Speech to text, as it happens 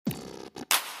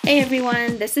Hey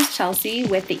everyone, this is Chelsea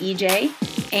with the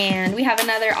EJ, and we have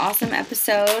another awesome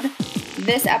episode.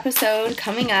 This episode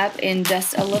coming up in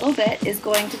just a little bit is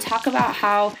going to talk about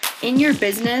how in your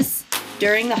business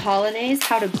during the holidays,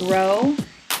 how to grow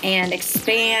and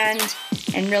expand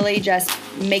and really just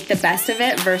make the best of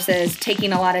it versus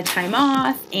taking a lot of time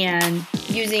off and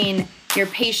using your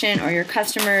patient or your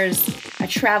customers'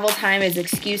 travel time as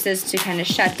excuses to kind of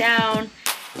shut down.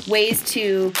 Ways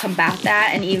to combat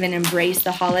that and even embrace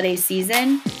the holiday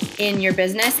season in your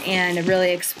business and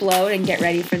really explode and get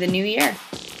ready for the new year.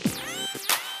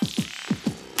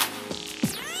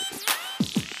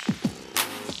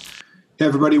 Hey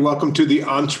everybody, welcome to the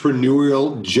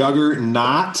Entrepreneurial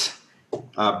Juggernaut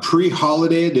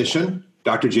pre-holiday edition.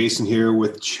 Dr. Jason here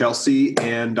with Chelsea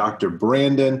and Dr.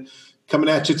 Brandon coming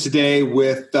at you today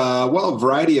with, a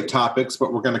variety of topics,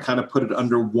 but we're going to kind of put it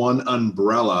under one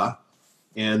umbrella.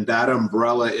 And that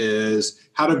umbrella is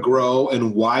how to grow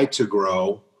and why to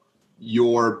grow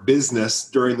your business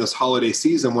during this holiday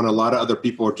season when a lot of other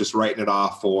people are just writing it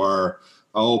off for,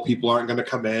 people aren't going to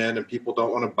come in and people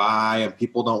don't want to buy and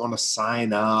people don't want to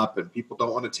sign up and people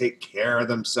don't want to take care of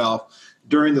themselves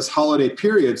during this holiday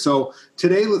period. So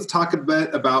today, let's talk a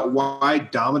bit about why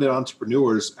dominant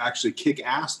entrepreneurs actually kick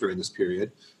ass during this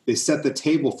period. They set the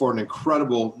table for an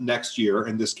incredible next year,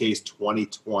 in this case,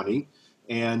 2020.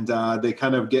 And they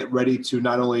kind of get ready to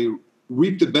not only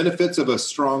reap the benefits of a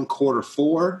strong quarter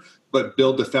four, but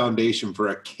build the foundation for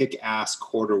a kick-ass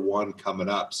quarter one coming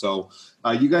up. So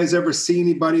you guys ever see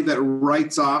anybody that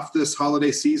writes off this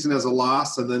holiday season as a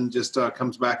loss and then just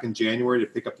comes back in January to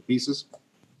pick up the pieces?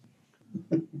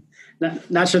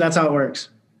 Not sure that's how it works.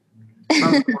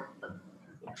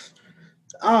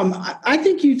 I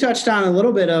think you touched on a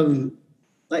little bit of,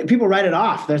 like, people write it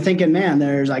off. They're thinking, man,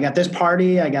 I got this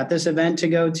party, I got this event to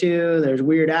go to, there's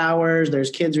weird hours, there's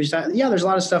kids. Yeah, there's a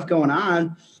lot of stuff going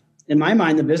on. In my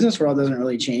mind, the business world doesn't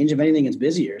really change. If anything, it's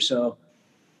busier. So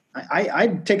I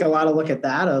take a lot of look at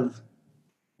that of,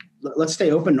 let's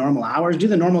stay open normal hours, do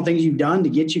the normal things you've done to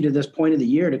get you to this point of the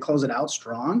year to close it out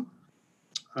strong.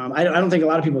 I don't think a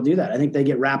lot of people do that. I think they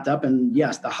get wrapped up in,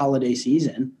 yes, the holiday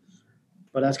season,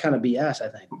 but that's kind of BS, I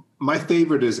think. My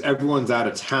favorite is everyone's out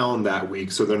of town that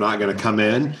week, so they're not going to come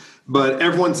in. But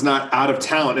everyone's not out of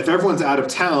town. If everyone's out of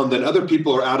town, then other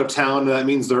people are out of town, and that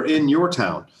means they're in your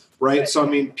town, right? So,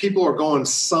 people are going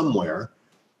somewhere.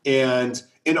 And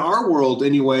in our world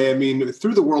anyway,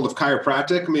 through the world of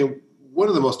chiropractic, one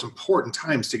of the most important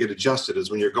times to get adjusted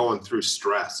is when you're going through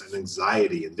stress and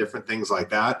anxiety and different things like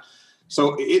that.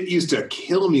 So it used to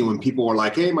kill me when people were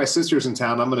like, hey, my sister's in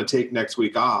town, I'm going to take next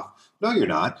week off. No, you're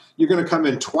not. You're going to come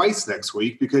in twice next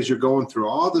week because you're going through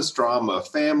all this drama of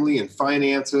family and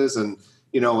finances and,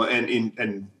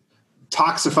 and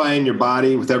toxifying your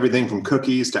body with everything from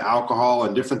cookies to alcohol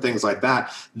and different things like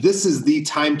that. This is the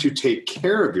time to take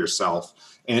care of yourself.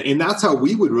 And that's how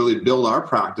we would really build our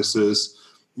practices,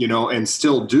 and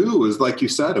still do, is like you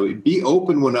said, be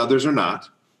open when others are not.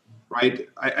 Right.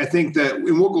 I think that,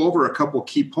 and we'll go over a couple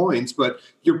key points, but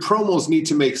your promos need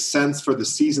to make sense for the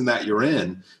season that you're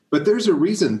in. But there's a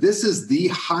reason this is the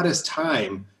hottest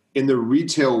time in the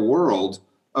retail world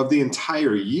of the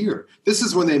entire year. This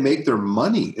is when they make their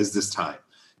money, is this time.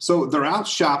 So they're out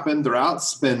shopping, they're out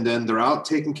spending, they're out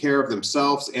taking care of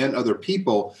themselves and other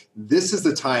people. This is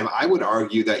the time, I would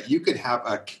argue, that you could have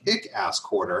a kick-ass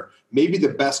quarter, maybe the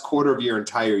best quarter of your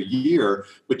entire year,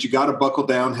 but you got to buckle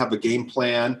down, have a game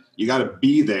plan. You got to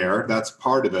be there. That's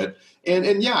part of it.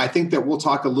 And yeah, I think that we'll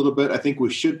talk a little bit. I think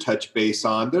we should touch base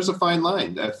on, there's a fine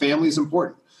line. Family is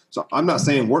important. So I'm not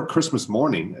saying work Christmas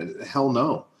morning. Hell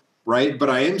no. Right. But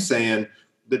I am saying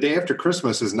the day after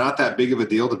Christmas is not that big of a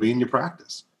deal to be in your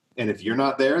practice. And if you're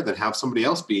not there, then have somebody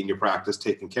else be in your practice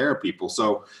taking care of people.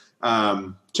 So,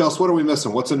 Chelsea, what are we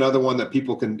missing? What's another one that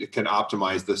people can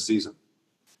optimize this season?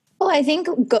 Well, I think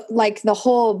like the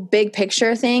whole big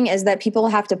picture thing is that people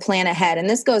have to plan ahead. And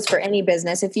this goes for any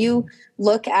business. If you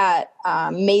look at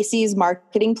Macy's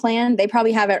marketing plan, they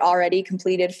probably have it already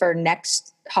completed for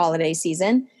next holiday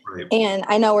season. Right. And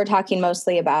I know we're talking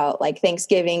mostly about like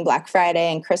Thanksgiving, Black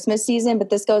Friday, and Christmas season, but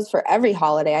this goes for every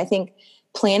holiday. I think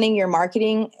planning your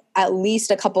marketing at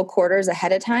least a couple quarters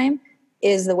ahead of time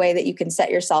is the way that you can set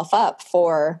yourself up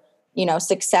for,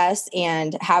 success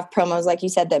and have promos, like you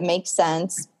said, that make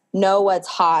sense, know what's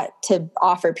hot to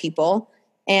offer people.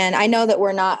 And I know that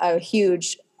we're not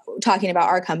talking about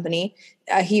our company,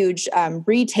 a huge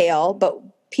retail, but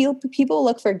people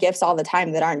look for gifts all the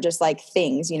time that aren't just like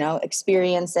things,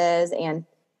 experiences and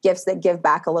gifts that give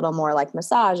back a little more, like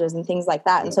massages and things like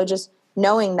that. And so just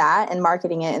knowing that and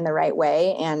marketing it in the right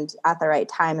way and at the right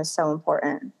time is so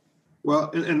important.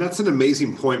 Well, and that's an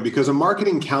amazing point because a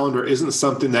marketing calendar isn't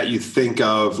something that you think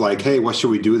of like, hey, what should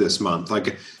we do this month?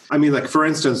 Like, I mean, like for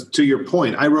instance, to your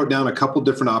point, I wrote down a couple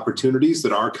different opportunities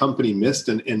that our company missed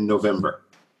in November.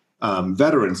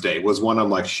 Veterans Day was one.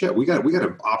 I'm like, shit, we got to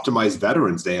optimize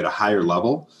Veterans Day at a higher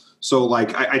level. So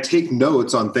like, I take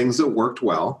notes on things that worked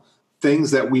well, things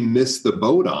that we missed the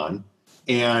boat on,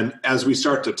 and as we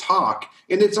start to talk,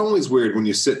 and it's always weird when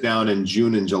you sit down in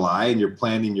June and July and you're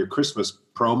planning your Christmas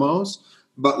promos,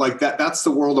 but like that's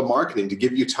the world of marketing, to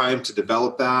give you time to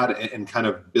develop that and kind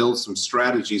of build some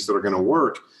strategies that are going to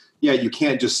work. Yeah, you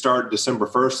can't just start December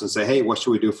 1st and say, hey, what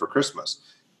should we do for Christmas?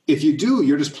 If you do,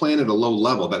 you're just playing at a low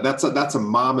level. That's a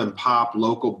mom and pop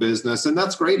local business, and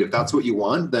that's great. If that's what you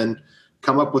want, then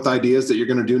come up with ideas that you're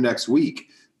going to do next week.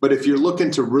 But if you're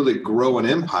looking to really grow an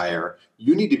empire,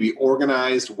 you need to be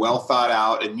organized, well thought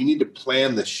out, and you need to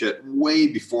plan the shit way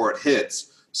before it hits.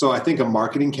 So I think a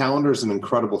marketing calendar is an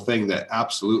incredible thing that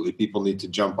absolutely people need to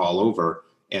jump all over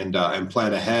and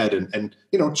plan ahead and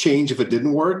change if it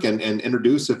didn't work and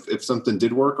introduce if something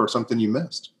did work or something you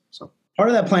missed. So part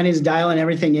of that plan is dialing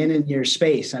everything in your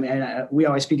space. I mean, we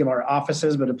always speak of our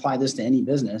offices, but apply this to any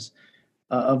business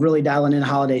of really dialing in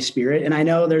holiday spirit. And I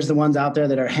know there's the ones out there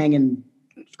that are hanging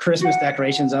Christmas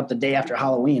decorations up the day after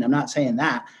Halloween. I'm not saying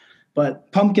that,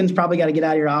 but pumpkins probably got to get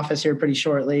out of your office here pretty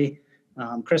shortly.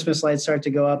 Christmas lights start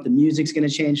to go up. The music's going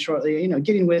to change shortly.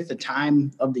 Getting with the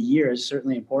time of the year is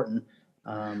certainly important.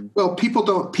 Well, people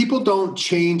don't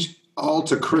change all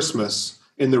to Christmas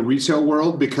in the retail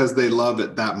world because they love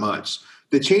it that much.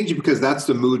 They change it because that's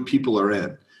the mood people are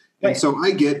in. Right. And so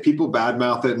I get people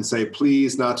badmouth it and say,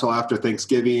 please, not till after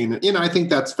Thanksgiving. I think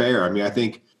that's fair. I mean, I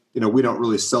think, we don't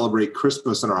really celebrate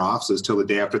Christmas in our offices till the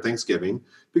day after Thanksgiving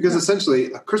because essentially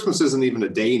Christmas isn't even a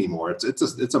day anymore.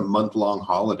 It's a month-long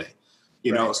holiday,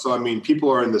 Right. So, I mean,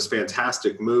 people are in this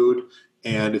fantastic mood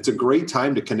and it's a great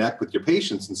time to connect with your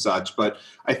patients and such. But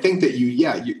I think that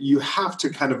you have to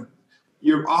kind of,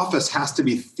 your office has to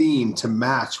be themed to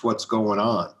match what's going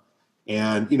on.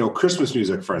 And, Christmas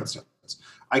music, for instance,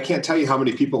 I can't tell you how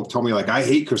many people have told me like, I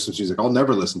hate Christmas music. I'll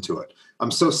never listen to it.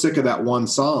 I'm so sick of that one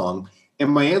song. And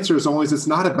my answer is always, it's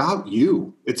not about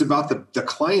you. It's about the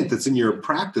client that's in your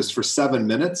practice for 7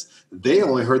 minutes. They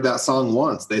only heard that song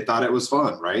once. They thought it was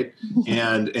fun, right?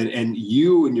 and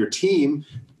you and your team,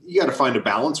 you got to find a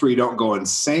balance where you don't go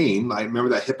insane. I remember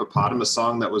that hippopotamus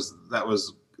song that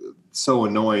was so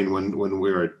annoying when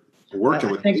we were working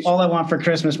with. I think All I Want for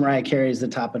Christmas, Mariah Carey, is the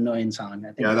top annoying song.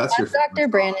 I think that's your Dr.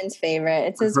 Brandon's favorite.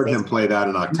 It's his. I heard him play that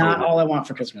in October. Not All I Want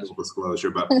for Christmas. Full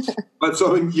disclosure, but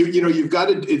so you've got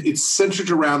to. It's centered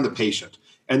around the patient,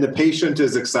 and the patient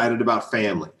is excited about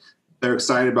family. They're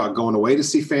excited about going away to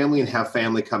see family and have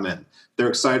family come in. They're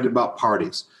excited about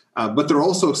parties, but they're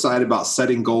also excited about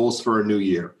setting goals for a new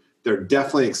year. They're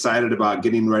definitely excited about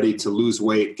getting ready to lose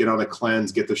weight, get on a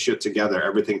cleanse, get the shit together.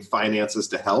 Everything finances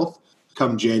to health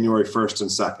come January 1st and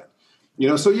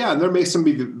 2nd. So yeah, and there may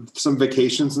be some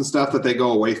vacations and stuff that they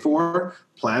go away for.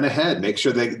 Plan ahead. Make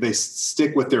sure they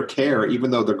stick with their care,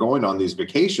 even though they're going on these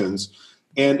vacations.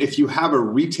 And if you have a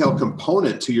retail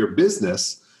component to your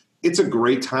business, it's a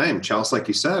great time, Chelsea, like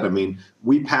you said. I mean,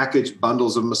 we package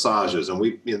bundles of massages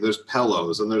and there's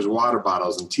pillows and there's water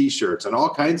bottles and T-shirts and all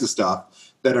kinds of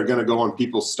stuff that are going to go on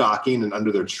people's stocking and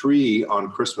under their tree on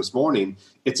Christmas morning.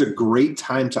 It's a great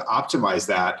time to optimize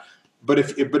that. But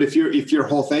if your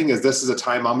whole thing is this is a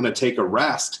time I'm going to take a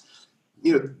rest,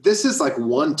 this is like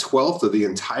 1/12 of the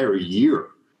entire year.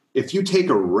 If you take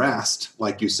a rest,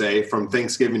 like you say, from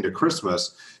Thanksgiving to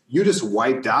Christmas, you just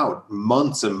wiped out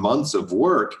months and months of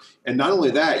work. And not only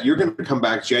that, you're going to come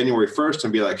back January 1st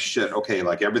and be like, shit, okay,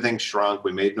 like everything shrunk.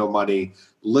 We made no money.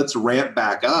 Let's ramp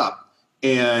back up.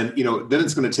 And, then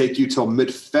it's going to take you till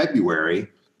mid-February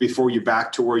before you're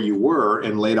back to where you were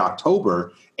in late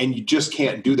October. And you just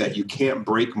can't do that. You can't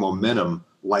break momentum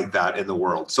like that in the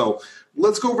world. So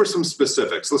let's go over some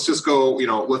specifics. Let's just go,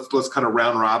 let's kind of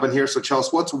round robin here. So Chelsea,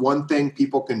 what's one thing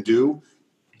people can do?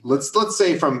 Let's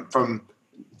say from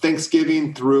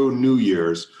Thanksgiving through New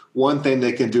Year's, one thing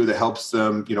they can do that helps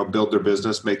them, build their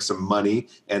business, make some money,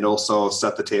 and also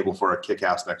set the table for a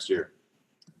kick-ass next year.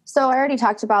 So I already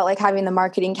talked about like having the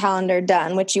marketing calendar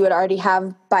done, which you would already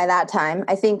have by that time.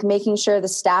 I think making sure the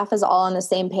staff is all on the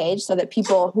same page so that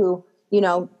people who,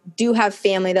 do have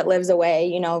family that lives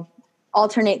away,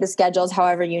 alternate the schedules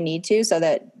however you need to so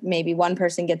that maybe one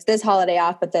person gets this holiday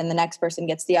off, but then the next person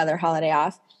gets the other holiday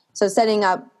off. So setting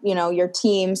up, your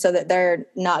team so that they're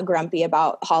not grumpy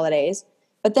about holidays.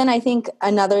 But then I think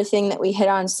another thing that we hit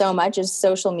on so much is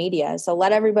social media. So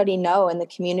let everybody know in the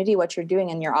community what you're doing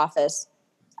in your office.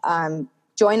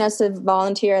 join us to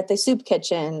volunteer at the soup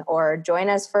kitchen, or join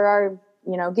us for our,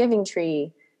 giving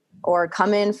tree, or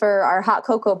come in for our hot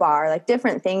cocoa bar, like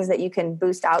different things that you can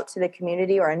boost out to the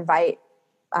community or invite,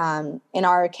 in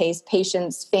our case,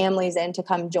 patients, families in to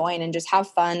come join and just have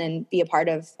fun and be a part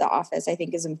of the office, I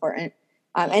think is important.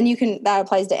 And that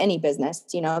applies to any business.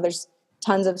 There's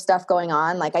tons of stuff going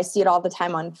on. Like I see it all the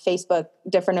time on Facebook,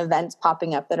 different events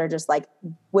popping up that are just like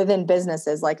within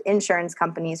businesses, like insurance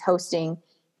companies hosting,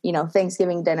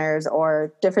 Thanksgiving dinners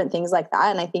or different things like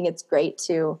that. And I think it's great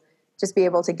to just be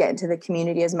able to get into the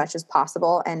community as much as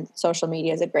possible. And social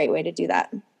media is a great way to do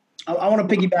that. I want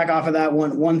to piggyback off of that.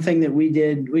 One thing that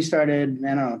we started,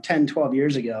 10, 12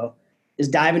 years ago, is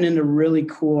diving into really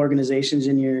cool organizations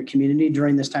in your community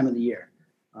during this time of the year.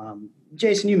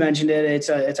 Jason, you mentioned it. It's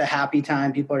a happy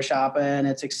time. People are shopping.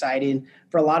 It's exciting.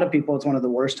 For a lot of people, it's one of the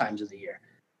worst times of the year.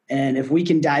 And if we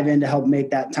can dive in to help make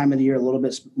that time of the year a little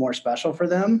bit more special for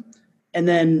them, and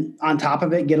then on top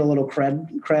of it, get a little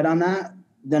cred on that,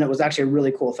 then it was actually a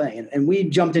really cool thing. And we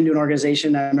jumped into an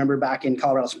organization, I remember back in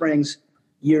Colorado Springs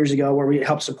years ago, where we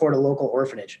helped support a local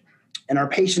orphanage. And our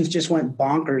patients just went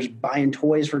bonkers buying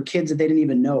toys for kids that they didn't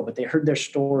even know, but they heard their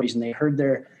stories and they heard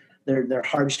their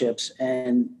hardships.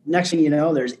 And next thing you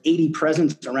know, there's 80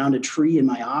 presents around a tree in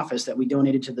my office that we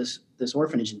donated to this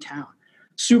orphanage in town.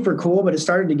 Super cool, but it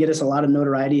started to get us a lot of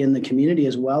notoriety in the community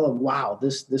as well of, wow,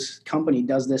 this company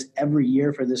does this every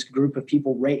year for this group of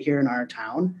people right here in our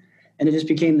town. And it just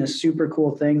became this super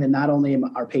cool thing that not only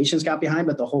our patients got behind,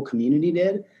 but the whole community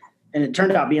did. And it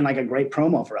turned out being like a great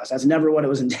promo for us. That's never what it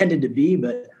was intended to be,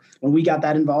 but when we got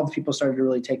that involved, people started to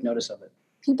really take notice of it.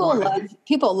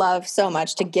 People love so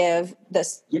much to give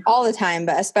this all the time,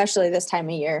 but especially this time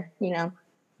of year,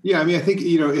 Yeah, I think,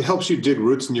 it helps you dig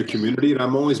roots in your community. And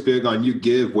I'm always big on you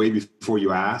give way before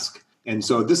you ask. And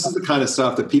so this is the kind of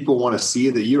stuff that people want to see,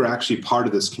 that you're actually part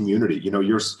of this community.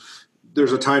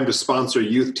 There's a time to sponsor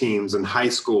youth teams and high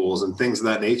schools and things of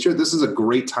that nature. This is a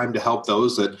great time to help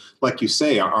those that, like you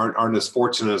say, aren't as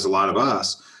fortunate as a lot of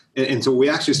us. And so we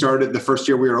actually started the first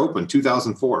year we were open,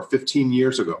 2004, 15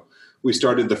 years ago. We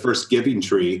started the first giving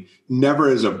tree, never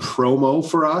as a promo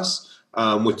for us,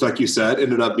 which, like you said,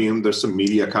 ended up being, there's some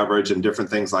media coverage and different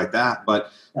things like that.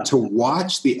 But to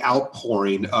watch the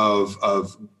outpouring of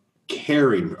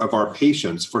caring of our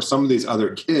patients for some of these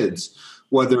other kids,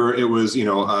 whether it was,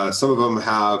 some of them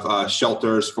have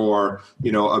shelters for,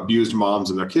 abused moms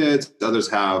and their kids. Others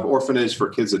have orphanage for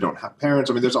kids that don't have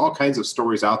parents. There's all kinds of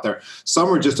stories out there. Some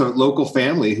are just a local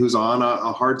family who's on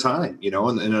a hard time,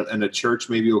 and a church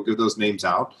maybe will give those names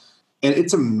out. And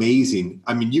it's amazing.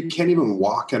 You can't even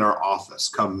walk in our office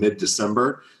come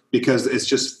mid-December because it's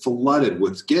just flooded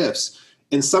with gifts.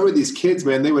 And some of these kids,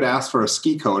 man, they would ask for a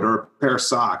ski coat or a pair of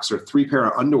socks or 3 pair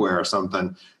of underwear or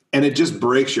something. And it just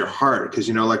breaks your heart because,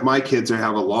 like my kids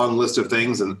have a long list of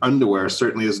things, and underwear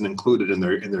certainly isn't included in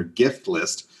their gift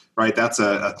list, right? That's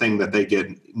a thing that they get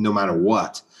no matter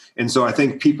what. And so I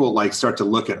think people start to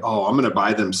look at, I'm going to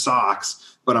buy them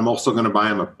socks, but I'm also going to buy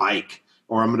them a bike,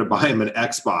 or I'm going to buy them an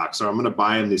Xbox, or I'm going to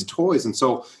buy them these toys. And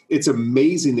so it's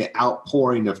amazing the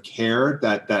outpouring of care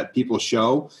that people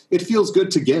show. It feels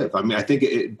good to give. I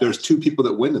think there's two people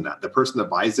that win in that. The person that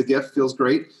buys the gift feels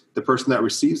great. The person that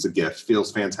receives the gift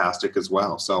feels fantastic as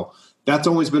well. So that's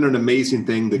always been an amazing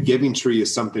thing. The giving tree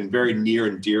is something very near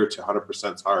and dear to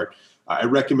 100%'s heart. I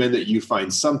recommend that you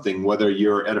find something, whether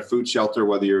you're at a food shelter,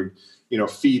 whether you're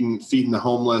feeding the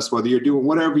homeless, whether you're doing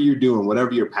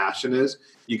whatever your passion is,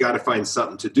 you got to find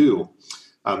something to do.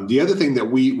 The other thing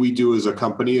that we do as a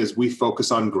company is we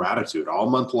focus on gratitude all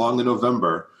month long in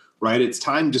November, right? It's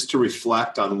time just to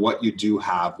reflect on what you do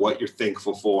have, what you're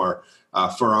thankful for.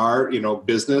 For our,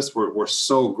 business, we're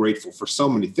so grateful for so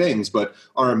many things, but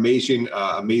our amazing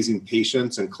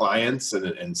patients and clients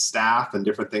and staff and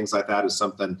different things like that is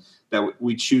something that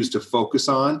we choose to focus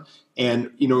on.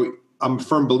 And, I'm a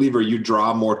firm believer you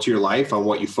draw more to your life on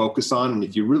what you focus on. And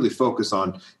if you really focus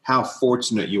on how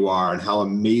fortunate you are and how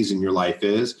amazing your life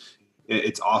is,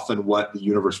 it's often what the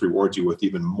universe rewards you with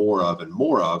even more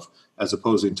of, as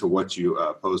opposed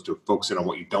to focusing on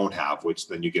what you don't have, which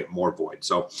then you get more void.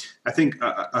 So I think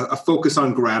a focus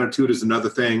on gratitude is another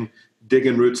thing.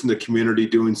 Digging roots in the community,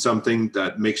 doing something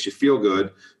that makes you feel good.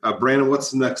 Brandon,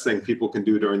 what's the next thing people can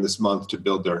do during this month to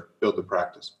build their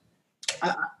practice?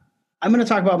 I'm going to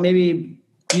talk about, maybe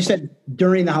you said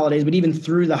during the holidays, but even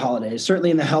through the holidays,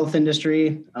 certainly in the health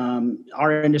industry,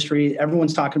 our industry,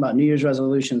 everyone's talking about New Year's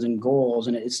resolutions and goals,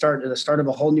 and it's the start of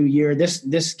a whole new year.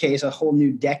 This case, a whole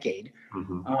new decade.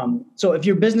 Mm-hmm. So if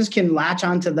your business can latch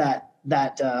onto that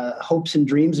hopes and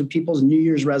dreams of people's New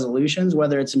Year's resolutions,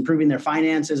 whether it's improving their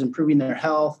finances, improving their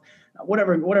health,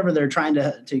 whatever they're trying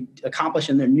to accomplish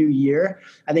in their new year.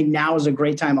 I think now is a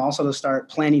great time also to start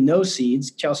planting those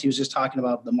seeds. Chelsea was just talking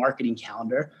about the marketing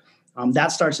calendar.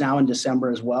 That starts now in December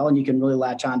as well, and you can really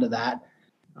latch onto that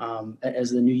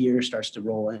as the new year starts to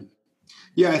roll in.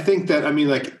 Yeah, I think that, I mean,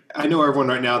 like, I know everyone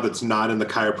right now that's not in the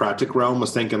chiropractic realm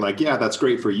was thinking like, yeah, that's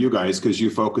great for you guys because you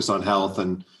focus on health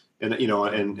and you know,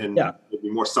 and yeah, maybe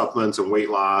more supplements and weight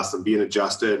loss and being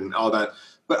adjusted and all that.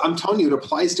 But I'm telling you, it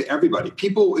applies to everybody.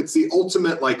 People, it's the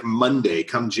ultimate like Monday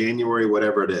come January,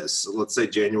 whatever it is. So let's say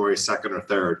January 2nd or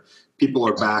 3rd, people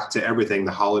are back to everything.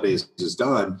 The holidays is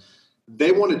done.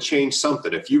 They want to change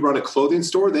something. If you run a clothing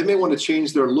store, they may want to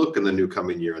change their look in the new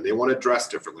coming year, and they want to dress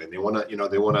differently, and they want to, you know,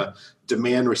 they want to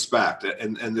demand respect.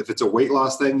 And if it's a weight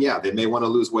loss thing, yeah, they may want to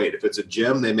lose weight. If it's a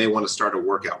gym, they may want to start a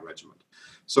workout regimen.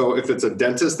 So if it's a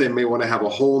dentist, they may want to have a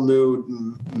whole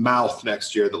new mouth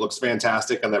next year that looks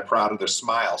fantastic and they're proud of their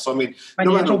smile. So I mean,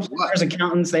 financial planners,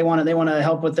 accountants, they want to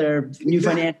help with their new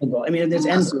financial goal. I mean, there's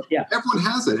yeah. Everyone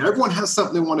has it. Everyone has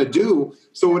something they want to do.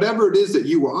 So whatever it is that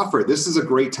you offer, this is a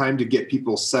great time to get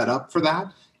people set up for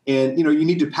that. And you know, you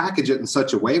need to package it in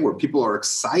such a way where people are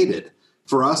excited.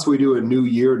 For us, we do a new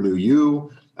year, new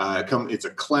you. It's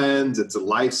a cleanse, it's a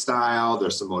lifestyle,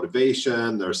 there's some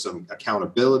motivation, there's some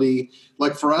accountability.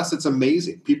 Like for us, it's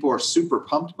amazing. People are super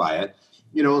pumped by it,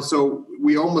 you know, so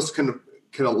we almost can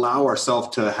allow ourselves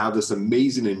to have this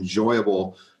amazing,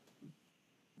 enjoyable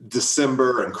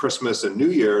December and Christmas and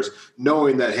New Year's,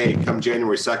 knowing that, hey, come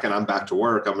January 2nd, I'm back to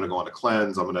work. I'm going to go on a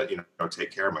cleanse. I'm going to, you know, take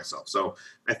care of myself. So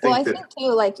I think think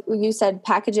too, like you said,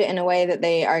 package it in a way that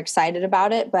they are excited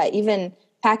about it, but even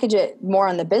package it more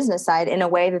on the business side in a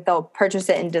way that they'll purchase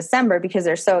it in December because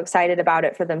they're so excited about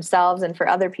it for themselves and for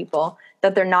other people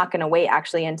that they're not going to wait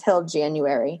actually until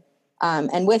January.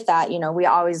 And with that, you know, we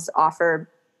always offer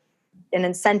an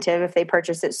incentive if they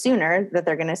purchase it sooner that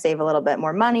they're going to save a little bit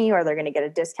more money or they're going to get a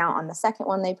discount on the second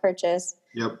one they purchase.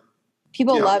 Yep.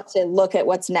 People love to look at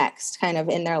what's next kind of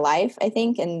in their life, I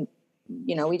think. And,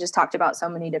 you know, we just talked about so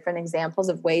many different examples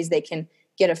of ways they can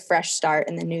get a fresh start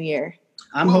in the new year.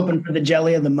 I'm hoping for the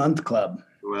Jelly of the Month Club.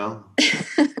 Well,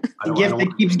 the gift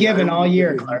that keeps giving all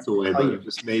year.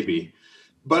 Just maybe.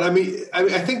 But I mean,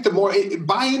 I think the more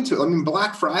buy into it. I mean,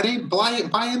 Black Friday, buy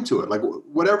into it. Like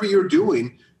whatever you're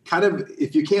doing, kind of,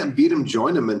 if you can't beat them,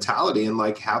 join them mentality and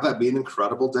like have that be an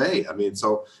incredible day. I mean,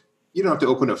 so you don't have to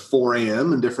open at 4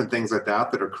 a.m. and different things like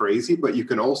that are crazy, but you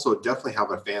can also definitely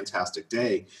have a fantastic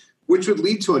day, which would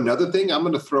lead to another thing I'm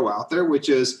going to throw out there, which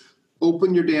is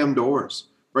open your damn doors.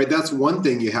 Right, that's one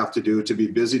thing you have to do to be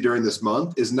busy during this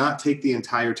month is not take the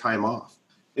entire time off.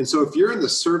 And so if you're in the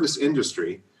service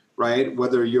industry, right,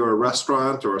 whether you're a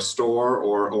restaurant or a store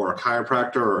or a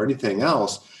chiropractor or anything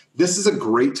else, this is a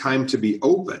great time to be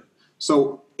open.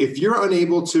 So if you're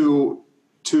unable to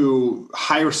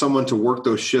hire someone to work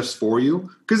those shifts for you,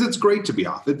 because it's great to be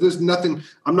off. There's nothing,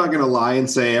 I'm not going to lie and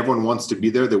say everyone wants to be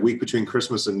there the week between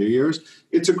Christmas and New Year's.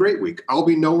 It's a great week. I'll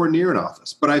be nowhere near an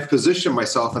office, but I've positioned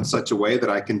myself in such a way that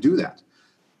I can do that.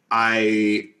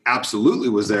 I absolutely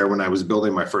was there when I was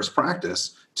building my first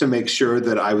practice to make sure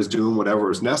that I was doing whatever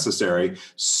was necessary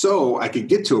so I could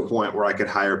get to a point where I could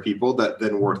hire people that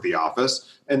then work the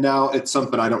office. And now it's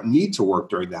something I don't need to work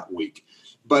during that week.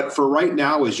 But for right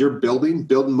now, as you're building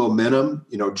momentum,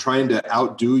 you know, trying to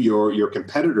outdo your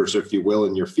competitors, if you will,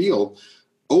 in your field,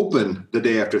 open the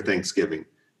day after Thanksgiving,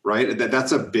 right?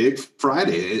 That's a big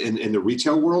Friday in the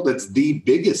retail world. That's the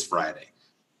biggest Friday.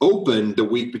 Open the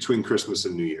week between Christmas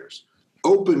and New Year's.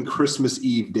 Open Christmas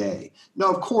Eve day. Now,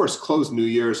 of course, close New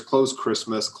Year's, close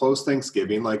Christmas, close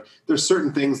Thanksgiving. Like there's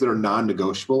certain things that are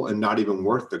non-negotiable and not even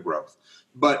worth the growth.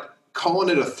 But calling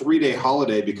it a 3-day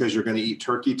holiday because you're going to eat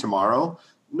turkey tomorrow,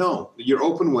 no, you're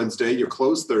open Wednesday, you're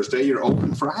closed Thursday, you're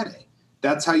open Friday.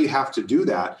 That's how you have to do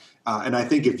that. And I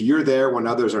think if you're there when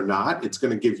others are not, it's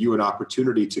going to give you an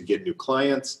opportunity to get new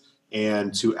clients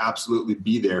and to absolutely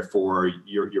be there for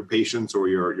your patients or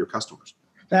your customers.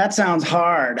 That sounds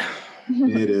hard.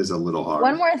 It is a little hard.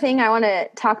 One more thing I want to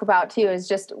talk about too is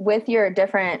just with your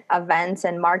different events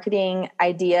and marketing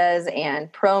ideas and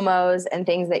promos and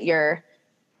things that you're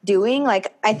doing,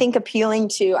 like I think appealing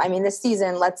to, I mean, this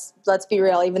season, let's be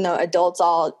real, even though adults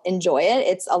all enjoy it,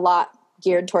 it's a lot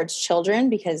geared towards children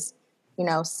because, you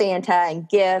know, Santa and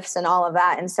gifts and all of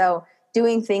that. And so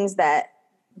doing things that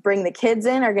bring the kids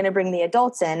in are going to bring the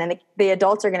adults in, and the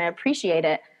adults are going to appreciate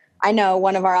it. I know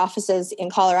one of our offices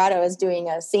in Colorado is doing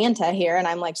a Santa here, and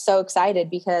I'm like so excited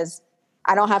because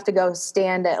I don't have to go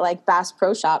stand at like Bass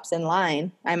Pro Shops in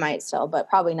line. I might still, but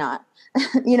probably not,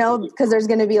 you know, because there's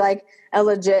going to be like a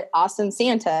legit awesome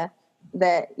Santa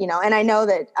that, you know, and I know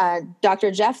that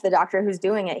Dr. Jeff, the doctor who's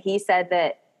doing it, he said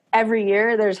that every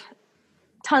year there's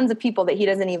tons of people that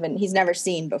he's never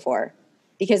seen before,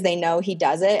 because they know he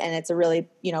does it, and it's a really,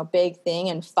 big thing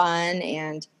and fun,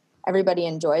 and everybody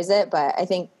enjoys it. But I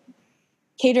think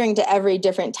catering to every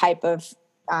different type of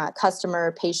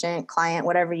customer, patient, client,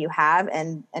 whatever you have,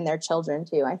 and their children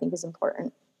too, I think is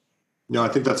important. No, I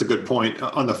think that's a good point.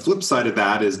 On the flip side of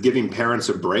that is giving parents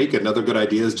a break. Another good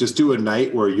idea is just do a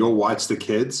night where you'll watch the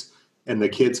kids and the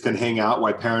kids can hang out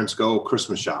while parents go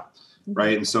Christmas shop,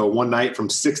 right? And so one night from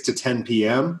 6 to 10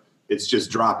 p.m., it's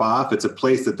just drop off. It's a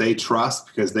place that they trust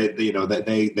because they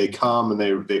come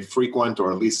and they frequent,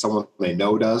 or at least someone they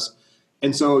know does.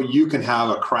 And so you can have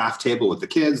a craft table with the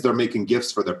kids. They're making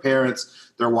gifts for their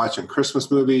parents. They're watching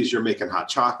Christmas movies. You're making hot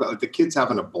chocolate. The kids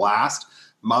having a blast.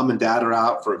 Mom and dad are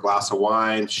out for a glass of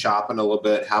wine, shopping a little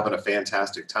bit, having a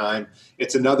fantastic time.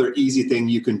 It's another easy thing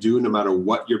you can do no matter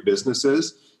what your business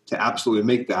is to absolutely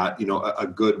make that, a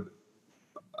good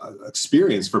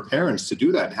experience for parents to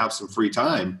do that and have some free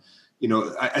time.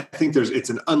 I think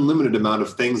it's an unlimited amount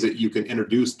of things that you can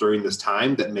introduce during this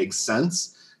time that makes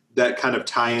sense, that kind of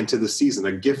tie into the season.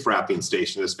 A gift wrapping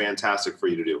station is fantastic for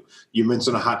you to do. You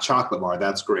mentioned a hot chocolate bar.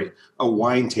 That's great. A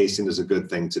wine tasting is a good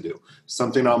thing to do.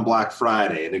 Something on Black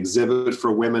Friday, an exhibit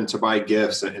for women to buy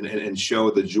gifts and show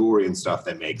the jewelry and stuff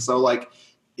they make. So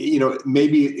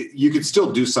maybe you could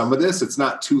still do some of this. It's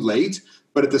not too late,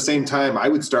 but at the same time, I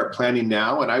would start planning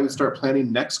now, and I would start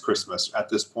planning next Christmas at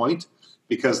this point.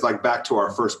 Because back to our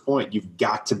first point, you've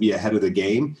got to be ahead of the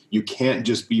game. You can't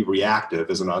just be reactive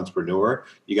as an entrepreneur.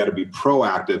 You got to be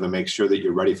proactive and make sure that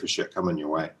you're ready for shit coming your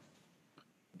way.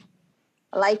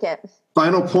 I like it.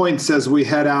 Final point says we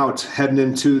heading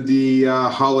into the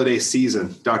holiday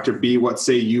season. Dr. B, what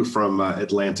say you from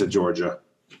Atlanta, Georgia?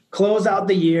 Close out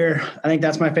the year. I think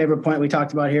that's my favorite point we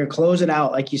talked about here. Close it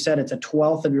out. Like you said, it's a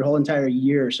 12th of your whole entire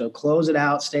year. So close it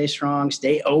out, stay strong,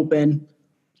 stay open.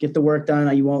 Get the work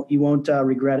done. You won't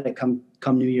regret it come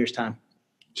New Year's time.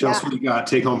 Chelsea, what do you got?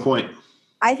 Take home point.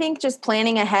 I think just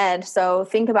planning ahead. So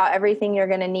think about everything you're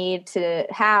going to need to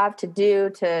have, to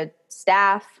do, to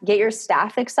staff. Get your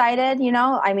staff excited.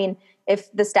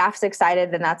 If the staff's excited,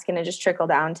 then that's going to just trickle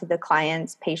down to the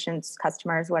clients, patients,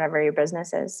 customers, whatever your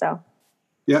business is. So.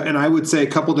 Yeah, and I would say a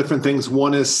couple different things.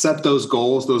 One is set those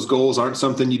goals. Those goals aren't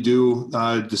something you do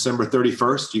December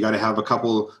 31st. You got to have a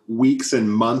couple weeks and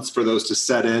months for those to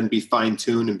set in, be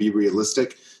fine-tuned, and be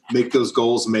realistic. Make those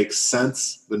goals make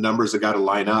sense. The numbers have got to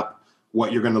line up.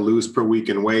 What you're going to lose per week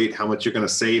in weight, how much you're going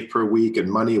to save per week in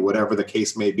money, whatever the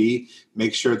case may be.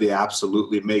 Make sure they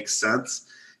absolutely make sense.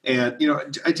 And,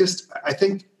 I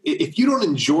think if you don't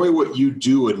enjoy what you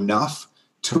do enough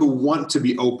to want to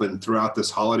be open throughout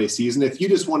this holiday season, if you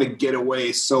just want to get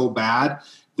away so bad,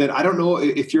 then I don't know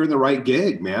if you're in the right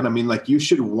gig, man. You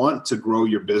should want to grow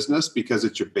your business because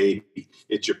it's your baby,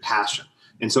 it's your passion.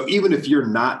 And so even if you're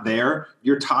not there,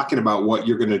 you're talking about what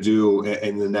you're going to do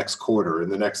in the next quarter, in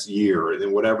the next year,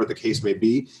 and whatever the case may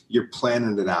be, you're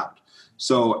planning it out.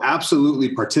 So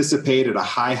absolutely participate at a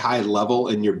high level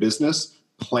in your business,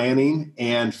 planning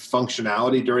and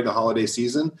functionality during the holiday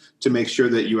season to make sure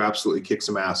that you absolutely kick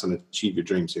some ass and achieve your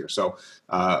dreams here. So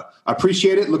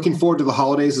appreciate it. Looking forward to the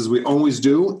holidays as we always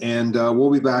do. And we'll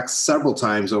be back several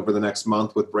times over the next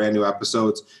month with brand new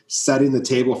episodes, setting the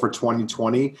table for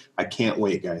 2020. I can't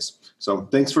wait, guys. So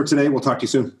thanks for today. We'll talk to you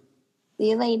soon.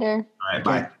 See you later. All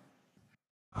right.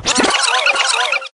 Bye.